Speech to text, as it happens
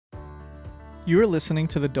You are listening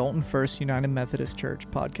to the Dalton First United Methodist Church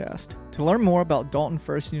podcast. To learn more about Dalton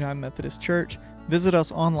First United Methodist Church, visit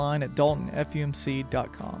us online at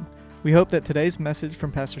daltonfumc.com. We hope that today's message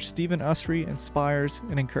from Pastor Stephen Usry inspires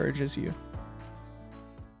and encourages you.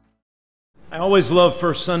 I always love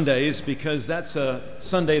First Sundays because that's a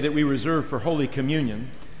Sunday that we reserve for Holy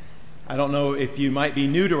Communion. I don't know if you might be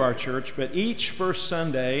new to our church, but each first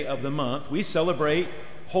Sunday of the month, we celebrate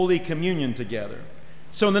Holy Communion together.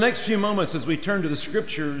 So in the next few moments, as we turn to the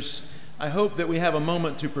Scriptures, I hope that we have a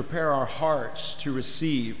moment to prepare our hearts to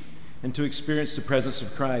receive and to experience the presence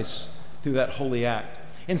of Christ through that holy act.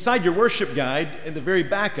 Inside your worship guide, in the very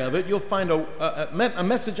back of it, you'll find a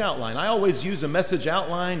message outline. I always use a message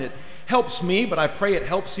outline. It helps me, but I pray it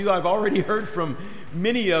helps you. I've already heard from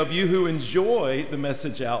many of you who enjoy the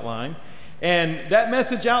message outline. And that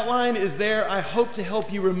message outline is there, I hope, to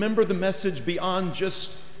help you remember the message beyond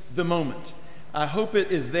just the moment. I hope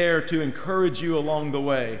it is there to encourage you along the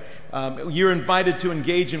way. You're invited to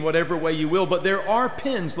engage in whatever way you will, but there are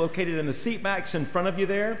pins located in the seat backs in front of you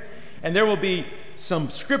there, and there will be some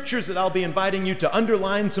scriptures that I'll be inviting you to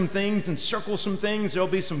underline some things and circle some things. There'll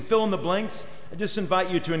be some fill in the blanks. I just invite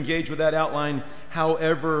you to engage with that outline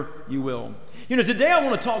however you will. You know, today I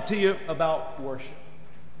want to talk to you about worship.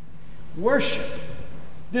 Worship,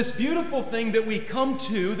 this beautiful thing that we come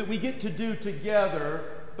to, that we get to do together,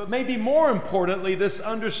 but maybe more importantly, this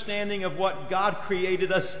understanding of what God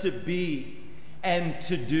created us to be and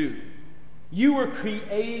to do. You were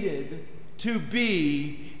created to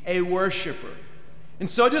be a worshiper. And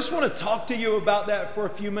so I just want to talk to you about that for a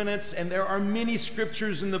few minutes. And there are many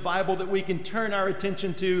scriptures in the Bible that we can turn our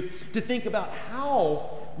attention to think about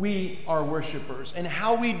how we are worshipers and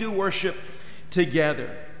how we do worship together.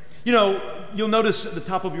 You know, you'll notice at the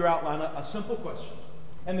top of your outline a simple question.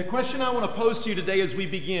 And the question I want to pose to you today as we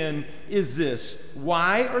begin is this: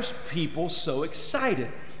 why are people so excited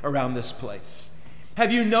around this place?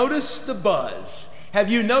 Have you noticed the buzz?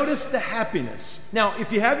 Have you noticed the happiness? Now,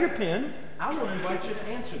 if you have your pen, I want to invite you to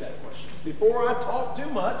answer that question. Before I talk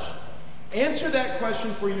too much, answer that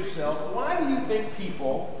question for yourself. Why do you think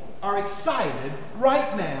people are excited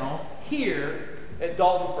right now here at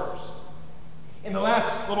Dalton First? In the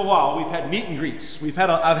last little while, we've had meet and greets.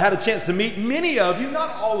 I've had a chance to meet many of you, not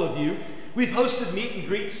all of you. We've hosted meet and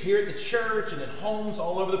greets here at the church and at homes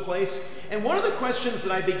all over the place. And one of the questions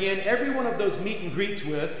that I began every one of those meet and greets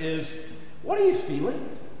with is, what are you feeling?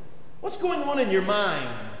 What's going on in your mind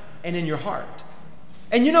and in your heart?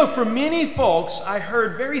 And you know, for many folks, I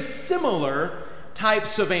heard very similar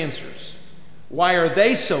types of answers. Why are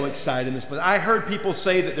they so excited in this place? I heard people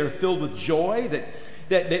say that they're filled with joy, that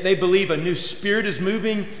they believe a new spirit is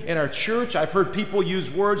moving in our church. I've heard people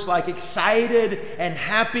use words like excited and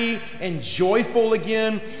happy and joyful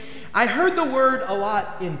again. I heard the word a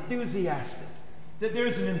lot, enthusiastic, that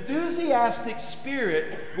there's an enthusiastic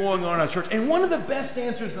spirit going on in our church. And one of the best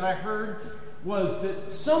answers that I heard was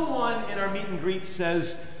that someone in our meet and greet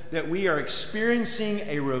says that we are experiencing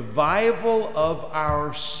a revival of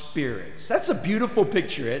our spirits. That's a beautiful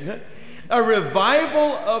picture, isn't it? A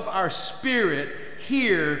revival of our spirit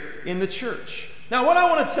here in the church. Now, what I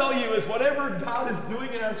want to tell you is whatever God is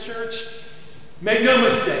doing in our church, make no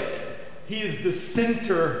mistake, He is the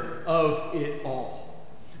center of it all.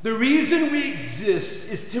 The reason we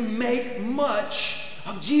exist is to make much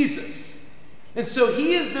of Jesus. And so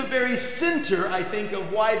He is the very center, I think,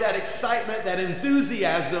 of why that excitement, that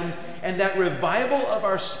enthusiasm, and that revival of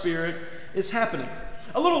our spirit is happening.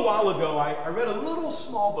 A little while ago, I read a little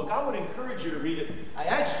small book. I would encourage you to read it. I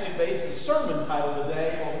actually based the sermon title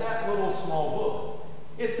today on that little small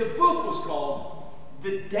book. The book was called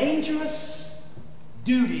The Dangerous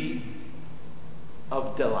Duty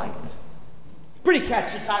of Delight. Pretty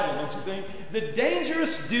catchy title, don't you think? The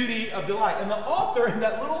Dangerous Duty of Delight. And the author in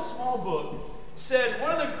that little small book said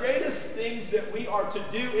one of the greatest things that we are to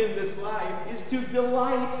do in this life is to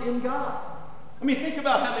delight in God. I mean, think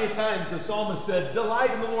about how many times the psalmist said, delight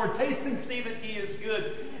in the Lord, taste and see that He is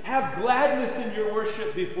good. Have gladness in your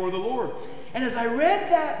worship before the Lord. And as I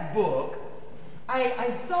read that book, I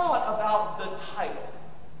thought about the title,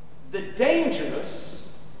 The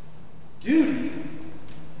Dangerous Duty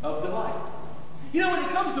of Delight. You know, when it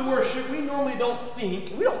comes to worship, we normally don't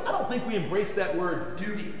think, I don't think we embrace that word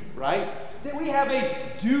duty, right? That we have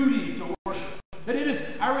a duty to worship. That it is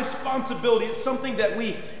our responsibility. It's something that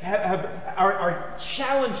we are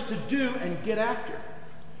challenged to do and get after.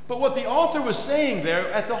 But what the author was saying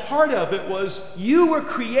there, at the heart of it, was you were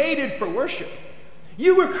created for worship.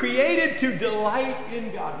 You were created to delight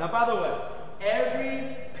in God. Now, by the way,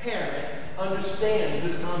 every parent understands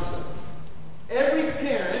this concept. Every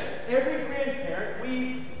parent, every grandparent,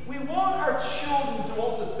 we want our to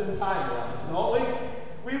want to spend time around us, don't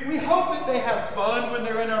we? We hope that they have fun when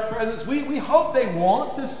they're in our presence. We hope they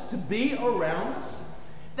want us to be around us.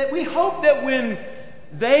 That we hope that when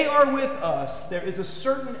they are with us, there is a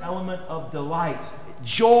certain element of delight,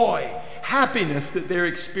 joy, happiness that they're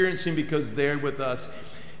experiencing because they're with us.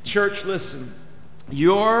 Church, listen.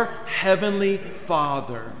 Your heavenly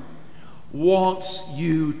Father wants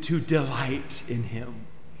you to delight in Him.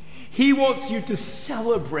 He wants you to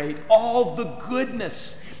celebrate all the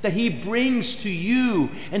goodness that He brings to you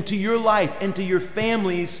and to your life and to your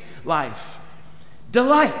family's life.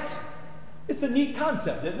 Delight. It's a neat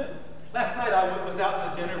concept, isn't it? Last night I was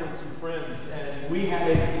out to dinner with some friends and we had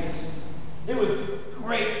a feast. It was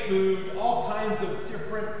great food, all kinds of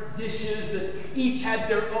different dishes that each had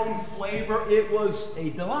their own flavor. It was a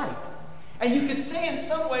delight. And you could say in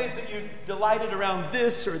some ways that you delighted around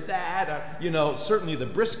this or that. Certainly the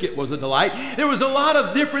brisket was a delight. There was a lot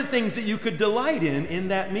of different things that you could delight in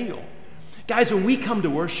that meal. Guys, when we come to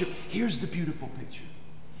worship, here's the beautiful picture.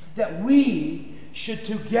 That we should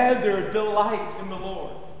together delight in the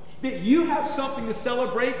Lord. That you have something to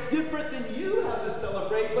celebrate different than you have to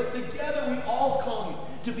celebrate, but together we all come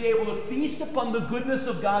to be able to feast upon the goodness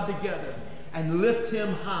of God together and lift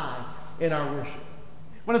Him high in our worship.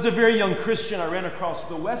 When I was a very young Christian, I ran across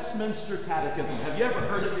the Westminster Catechism. Have you ever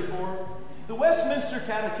heard it before? The Westminster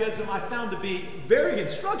Catechism I found to be very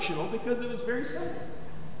instructional because it was very simple.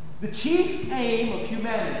 The chief aim of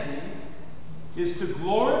humanity is to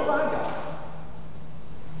glorify God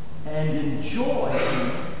and enjoy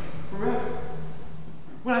Him forever.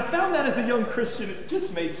 When I found that as a young Christian, it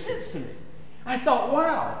just made sense to me. I thought,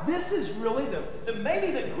 wow, this is really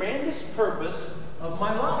maybe the grandest purpose of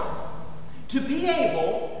my life. To be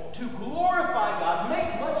able to glorify God,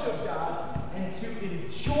 make much of God, and to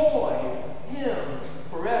enjoy Him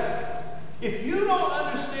forever. If you don't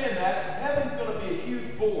understand that, heaven's going to be a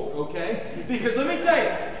huge bore, okay? Because let me tell you,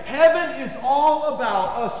 heaven is all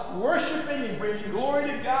about us worshiping and bringing glory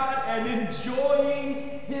to God and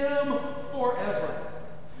enjoying Him forever.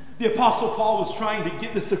 The Apostle Paul was trying to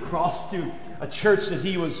get this across to a church that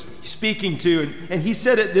he was speaking to, and he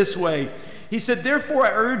said it this way. He said, "Therefore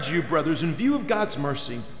I urge you, brothers, in view of God's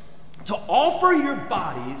mercy, to offer your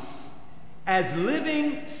bodies as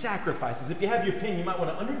living sacrifices." If you have your pen, you might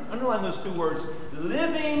want to underline those two words,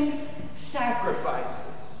 living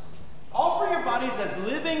sacrifices. Offer your bodies as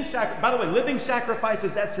living sacrifices. By the way, living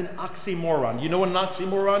sacrifices, that's an oxymoron. You know what an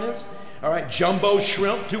oxymoron is? All right, jumbo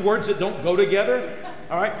shrimp, two words that don't go together.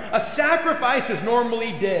 All right, a sacrifice is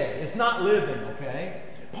normally dead. It's not living, okay?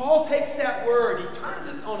 Paul takes that word, he turns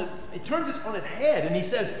it on its head, and he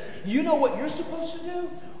says, you know what you're supposed to do?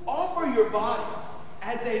 Offer your body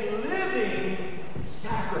as a living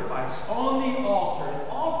sacrifice on the altar, an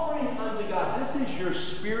offering unto God. This is your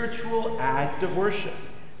spiritual act of worship.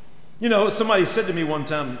 Somebody said to me one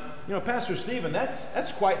time, Pastor Stephen,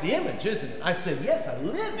 that's quite the image, isn't it? I said, yes, a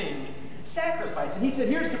living sacrifice. And he said,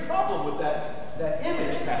 here's the problem with that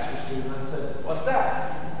image, Pastor Stephen. I said, what's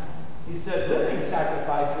that? He said, living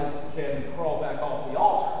sacrifices can crawl back off the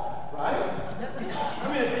altar, right?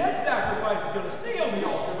 I mean, a dead sacrifice is going to stay on the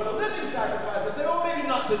altar, but a living sacrifice, I said, oh, maybe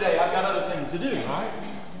not today. I've got other things to do, right?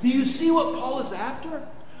 Do you see what Paul is after?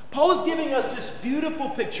 Paul is giving us this beautiful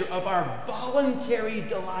picture of our voluntary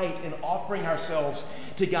delight in offering ourselves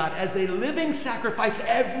to God as a living sacrifice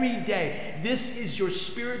every day. This is your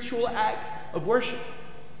spiritual act of worship.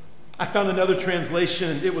 I found another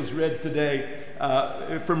translation, it was read today,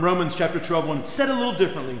 from Romans chapter 12, said a little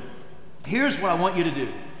differently. Here's what I want you to do.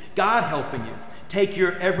 God helping you. Take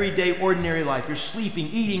your everyday, ordinary life, your sleeping,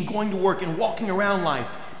 eating, going to work, and walking around life,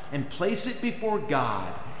 and place it before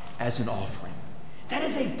God as an offering. That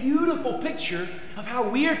is a beautiful picture of how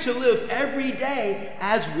we are to live every day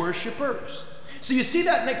as worshipers. So you see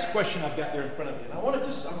that next question I've got there in front of you. And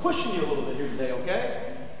I'm pushing you a little bit here today,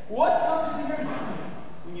 okay? What comes to your mind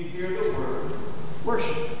when you hear the word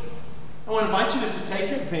worship? I want to invite you just to take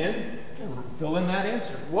your pen and fill in that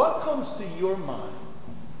answer. What comes to your mind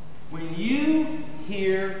when you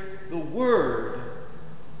hear the word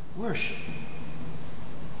worship?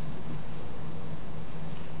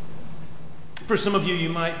 For some of you, you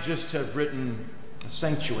might just have written a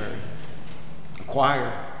sanctuary, a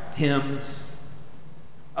choir, hymns.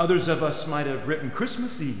 Others of us might have written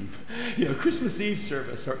Christmas Eve, Christmas Eve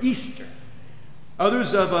service or Easter.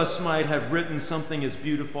 Others of us might have written something as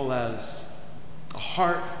beautiful as a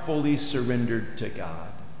heart fully surrendered to God.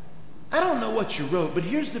 I don't know what you wrote, but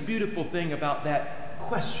here's the beautiful thing about that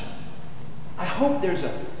question. I hope there's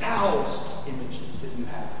 1,000 images that you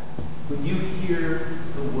have when you hear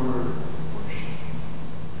the word worship.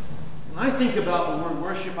 And I think about the word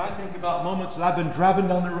worship, I think about moments that I've been driving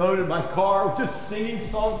down the road in my car just singing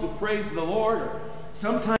songs of praise to the Lord, or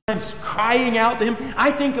sometimes crying out to Him.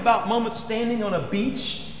 I think about moments standing on a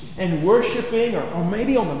beach and worshiping, or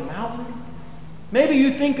maybe on the mountain. Maybe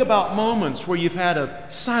you think about moments where you've had a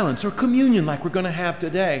silence or communion like we're going to have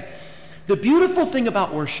today. The beautiful thing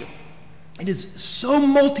about worship, it is so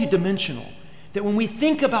multidimensional that when we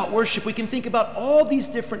think about worship, we can think about all these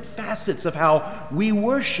different facets of how we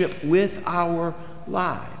worship with our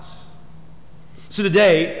lives. So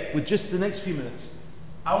today, with just the next few minutes,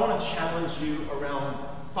 I want to challenge you around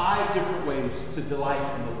 5 different ways to delight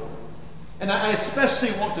in the Lord. And I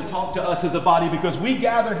especially want to talk to us as a body because we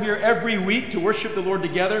gather here every week to worship the Lord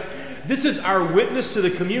together. This is our witness to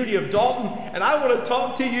the community of Dalton, and I want to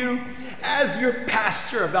talk to you as your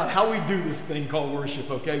pastor about how we do this thing called worship,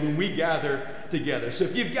 okay, when we gather together. So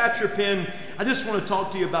if you've got your pen, I just want to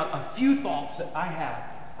talk to you about a few thoughts that I have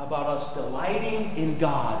about us delighting in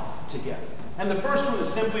God together. And the first one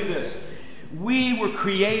is simply this: we were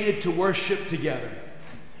created to worship together.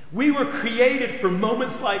 We were created for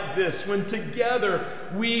moments like this, when together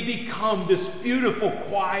we become this beautiful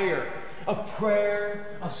choir of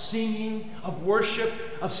prayer, of singing, of worship,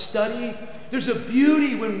 of study. There's a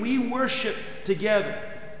beauty when we worship together.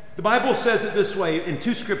 The Bible says it this way in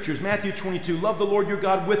 2 scriptures, Matthew 22, love the Lord your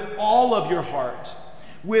God with all of your heart,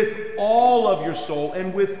 with all of your soul,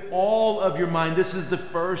 and with all of your mind. This is the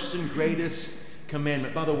first and greatest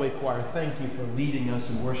commandment. By the way, choir, thank you for leading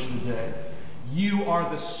us in worship today. You are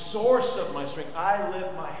the source of my strength. I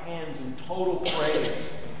lift my hands in total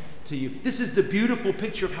praise to you. This is the beautiful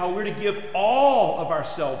picture of how we're to give all of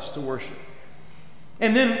ourselves to worship.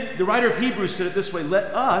 And then the writer of Hebrews said it this way: let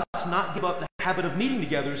us not give up the habit of meeting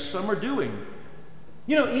together as some are doing.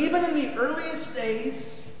 You know, even in the earliest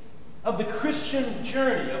days of the Christian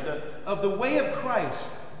journey, of the way of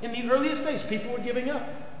Christ, in the earliest days, people were giving up.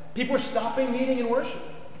 People were stopping meeting and worship.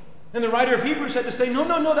 And the writer of Hebrews had to say, no,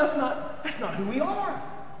 that's not who we are.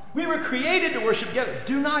 We were created to worship together.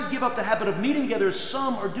 Do not give up the habit of meeting together as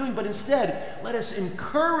some are doing, but instead, let us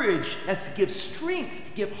encourage, let's give strength,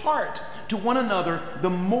 give heart to one another the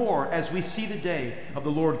more as we see the day of the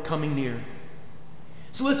Lord coming near.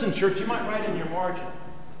 So listen, church, you might write in your margin,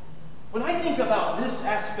 when I think about this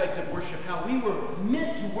aspect of worship, how we were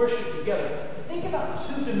meant to worship together, think about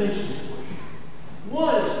 2 dimensions of worship.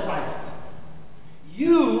 One is private.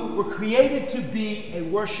 You were created to be a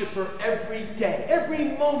worshiper every day, every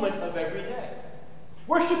moment of every day.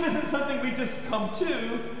 Worship isn't something we just come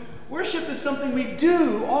to. Worship is something we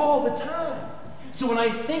do all the time. So when I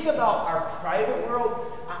think about our private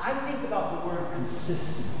world, I think about the word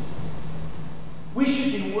consistency. We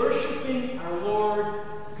should be worshiping our Lord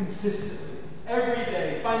consistently, every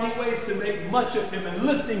day, finding ways to make much of Him and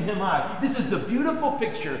lifting Him high. This is the beautiful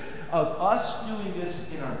picture of us doing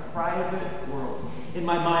this in our private worlds. In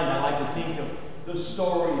my mind, I like to think of those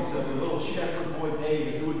stories of the little shepherd boy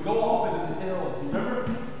David who would go off into the hills.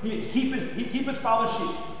 Remember? He'd keep his father's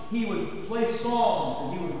sheep. He would play songs,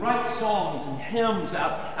 and he would write songs and hymns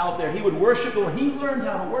out there. He would worship the Lord. He learned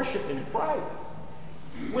how to worship in private.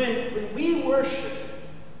 When we worship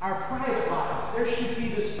our private lives, there should be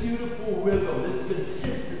this beautiful rhythm, this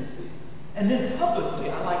consistency. And then publicly,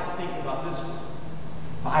 I like to think about this one.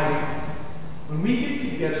 Fighting. When we get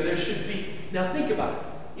together, there should be... Now think about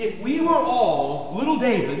it. If we were all little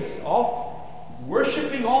Davids, all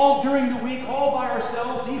worshiping all during the week, all by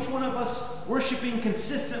ourselves, each one of us worshiping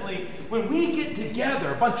consistently, when we get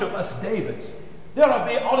together, a bunch of us Davids, there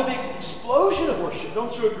ought to be an explosion of worship.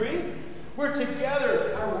 Don't you agree? We're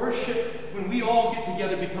together. Our worship, when we all get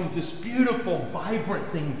together, becomes this beautiful, vibrant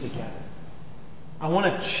thing together. I want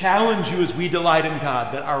to challenge you as we delight in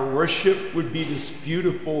God that our worship would be this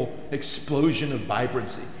beautiful explosion of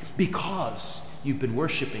vibrancy because you've been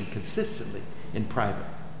worshiping consistently in private.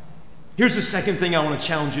 Here's the second thing I want to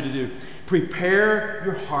challenge you to do. Prepare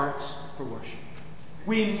your hearts for worship.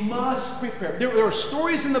 We must prepare. There are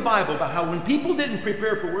stories in the Bible about how when people didn't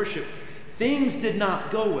prepare for worship, things did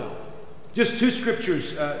not go well. Just 2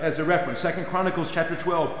 scriptures as a reference. 2 Chronicles chapter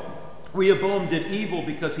 12. Rehoboam did evil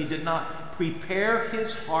because he did not prepare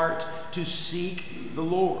his heart to seek the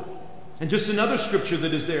Lord. And just another scripture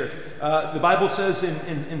that is there. The Bible says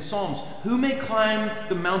in Psalms, who may climb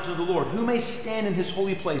the mountain of the Lord? Who may stand in His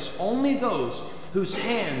holy place? Only those whose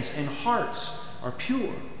hands and hearts are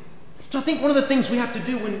pure. So I think one of the things we have to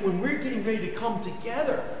do when we're getting ready to come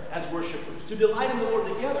together as worshipers, to delight in the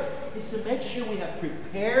Lord together, is to make sure we have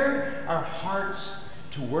prepared our hearts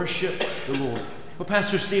to worship the Lord. Well,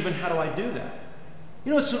 Pastor Stephen, how do I do that?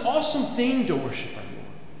 You know, it's an awesome thing to worship our Lord.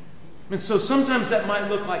 And so sometimes that might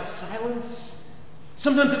look like silence.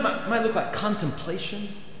 Sometimes it might look like contemplation.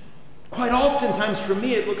 Quite oftentimes for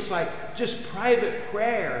me, it looks like just private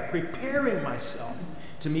prayer, preparing myself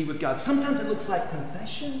to meet with God. Sometimes it looks like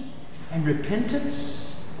confession and repentance.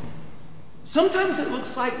 Sometimes it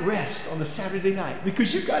looks like rest on a Saturday night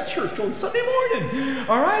because you've got church on Sunday morning,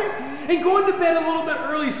 all right? And going to bed a little bit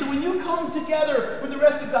early so when you come together with the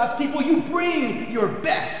rest of God's people, you bring your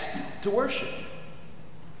best to worship.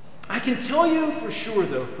 I can tell you for sure,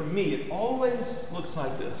 though, for me, it always looks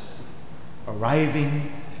like this: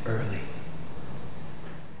 arriving early.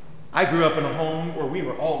 I grew up in a home where we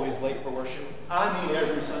were always late for worship. I mean,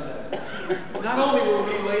 every Sunday. Not only were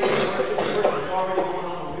we late for worship was already going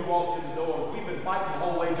on when we walked in the doors. We've been fighting the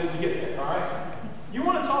whole way just to get there, all right? You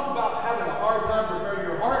want to talk about having a hard time preparing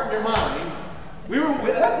your heart and your mind.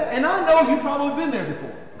 And I know you've probably been there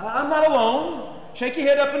before. I'm not alone. Shake your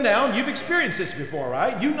head up and down. You've experienced this before,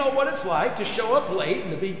 right? You know what it's like to show up late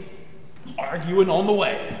and to be arguing on the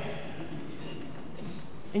way.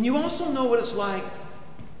 And you also know what it's like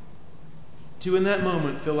to, in that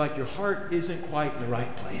moment, feel like your heart isn't quite in the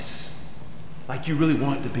right place. Like you really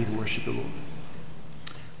want it to be to worship the Lord.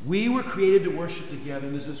 We were created to worship together,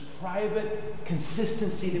 and there's this private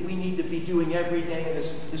consistency that we need to be doing every day, and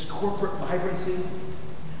this corporate vibrancy.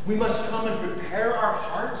 We must come and prepare our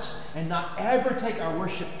hearts and not ever take our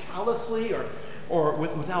worship callously or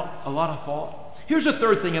without a lot of thought. Here's a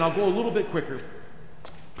third thing, and I'll go a little bit quicker.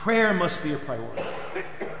 Prayer must be a priority.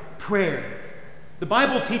 Prayer. The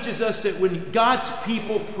Bible teaches us that when God's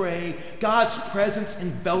people pray, God's presence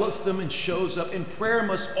envelops them and shows up, and prayer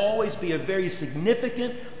must always be a very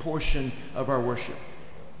significant portion of our worship.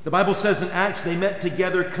 The Bible says in Acts they met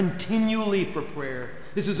together continually for prayer.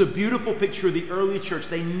 This is a beautiful picture of the early church.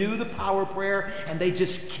 They knew the power of prayer, and they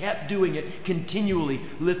just kept doing it, continually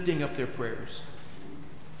lifting up their prayers.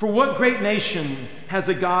 For what great nation has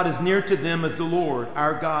a God as near to them as the Lord?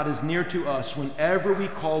 Our God is near to us whenever we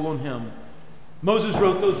call on him. Moses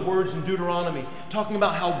wrote those words in Deuteronomy, talking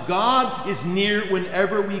about how God is near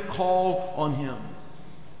whenever we call on him.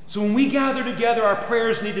 So when we gather together, our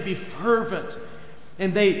prayers need to be fervent,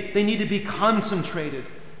 and they need to be concentrated.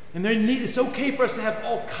 And it's okay for us to have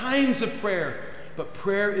all kinds of prayer, but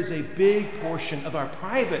prayer is a big portion of our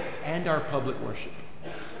private and our public worship.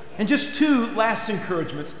 And just two last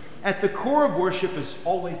encouragements. At the core of worship is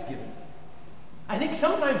always giving. I think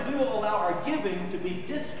sometimes we will allow our giving to be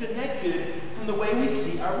disconnected from the way we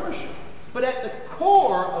see our worship. But at the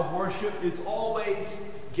core of worship is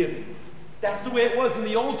always giving. That's the way it was in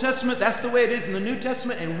the Old Testament. That's the way it is in the New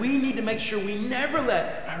Testament. And we need to make sure we never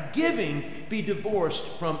let our giving be divorced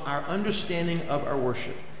from our understanding of our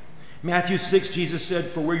worship. Matthew 6, Jesus said,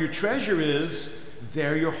 "For where your treasure is,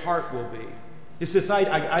 there your heart will be." It's this I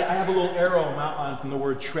have a little arrow outline from the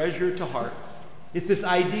word treasure to heart. It's this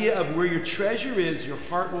idea of where your treasure is, your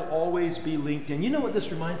heart will always be linked in. You know what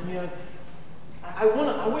this reminds me of? I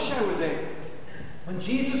wish I were there when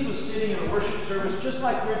Jesus was sitting in a worship service just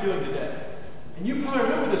like we're doing today. And you probably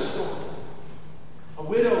remember this story. A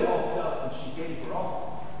widow walked up and she gave her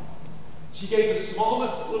all. She gave the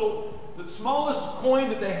smallest coin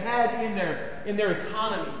that they had in their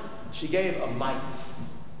economy. She gave a mite.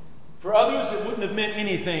 For others, it wouldn't have meant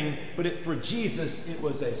anything, but for Jesus, it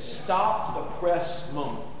was a stop-the-press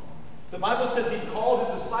moment. The Bible says he called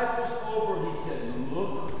his disciples over and he said,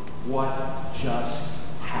 "Look what just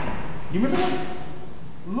happened." You remember that?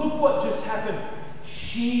 Look what just happened.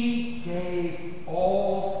 She gave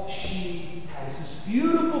all she had. It's this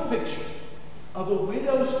beautiful picture of a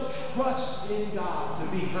widow's trust in God to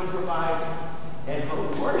be her provider and her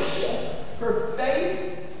worship, her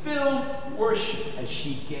faith-filled worship as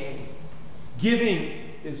she gave. Giving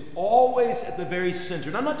is always at the very center.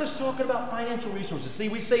 And I'm not just talking about financial resources. See,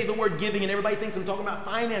 we say the word giving and everybody thinks I'm talking about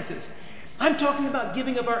finances. I'm talking about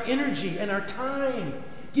giving of our energy and our time,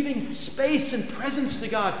 giving space and presence to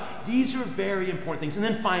God. These are very important things. And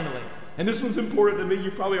then finally, and this one's important to me,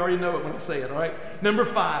 you probably already know it when I say it, all right? Number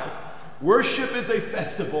 5, worship is a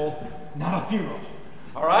festival, not a funeral,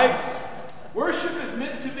 all right? Worship is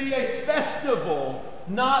meant to be a festival,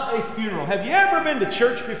 not a funeral. Have you ever been to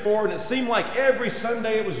church before and it seemed like every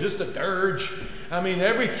Sunday it was just a dirge? I mean,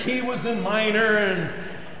 every key was in minor and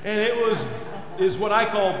it is what I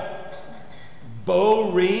call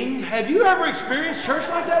bow ring. Have you ever experienced church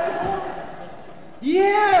like that before?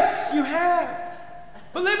 Yes, you have.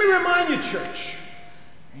 But let me remind you, church,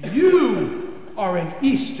 you are an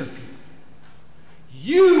Easter people.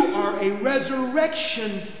 You are a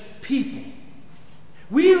resurrection people.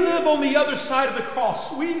 We live on the other side of the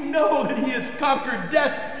cross. We know that he has conquered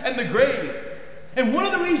death and the grave. And one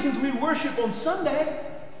of the reasons we worship on Sunday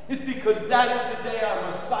is because that is the day our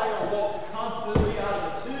Messiah walked confidently out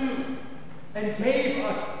and gave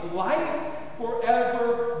us life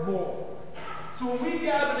forevermore. So when we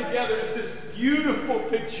gather together, it's this beautiful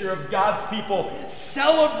picture of God's people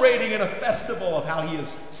celebrating in a festival of how he has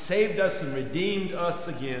saved us and redeemed us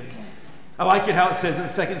again. I like it how it says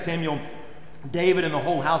in 2 Samuel, David and the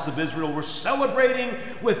whole house of Israel were celebrating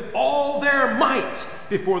with all their might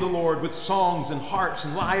before the Lord with songs and harps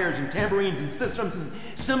and lyres and tambourines and sistrums and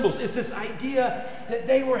cymbals. It's this idea that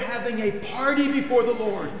they were having a party before the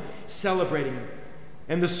Lord, celebrating him.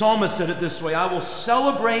 And the psalmist said it this way, I will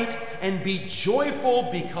celebrate and be joyful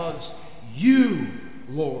because you,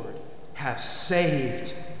 Lord, have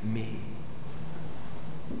saved me.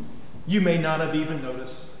 You may not have even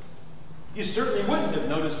noticed. You certainly wouldn't have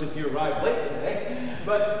noticed if you arrived late today,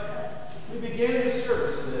 but we began the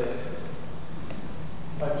service today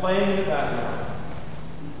by playing in the background,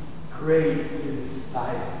 Great is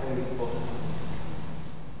thy faithfulness.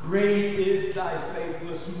 Great is thy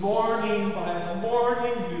faithfulness. Morning by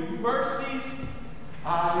morning, new mercies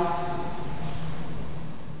I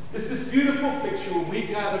see. It's this beautiful picture when we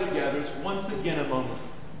gather together. It's once again a moment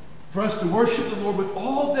for us to worship the Lord with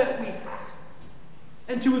all that we have.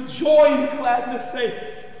 And to with joy and gladness say,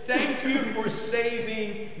 thank you for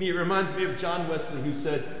saving me. It reminds me of John Wesley who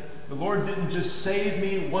said, the Lord didn't just save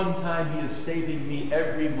me one time, he is saving me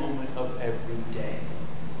every moment of every day.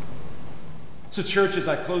 So church, as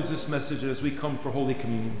I close this message, as we come for Holy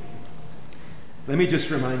Communion, let me just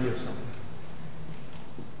remind you of something.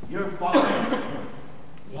 Your Father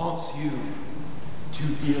wants you to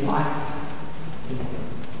delight in him.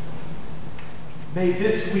 May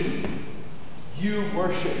this week you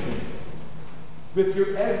worship him with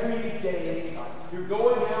your everyday life. You're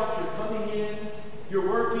going out, you're coming in, you're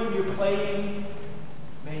working, you're playing.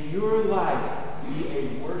 May your life be a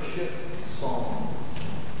worship song.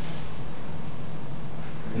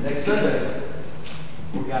 And next Sunday,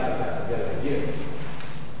 we got a gift.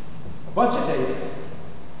 A bunch of Davids.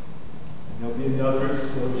 And there'll be another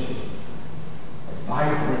explosion. A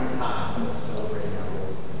vibrant time of celebrating our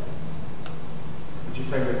Lord. Would you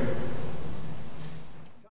pray with me?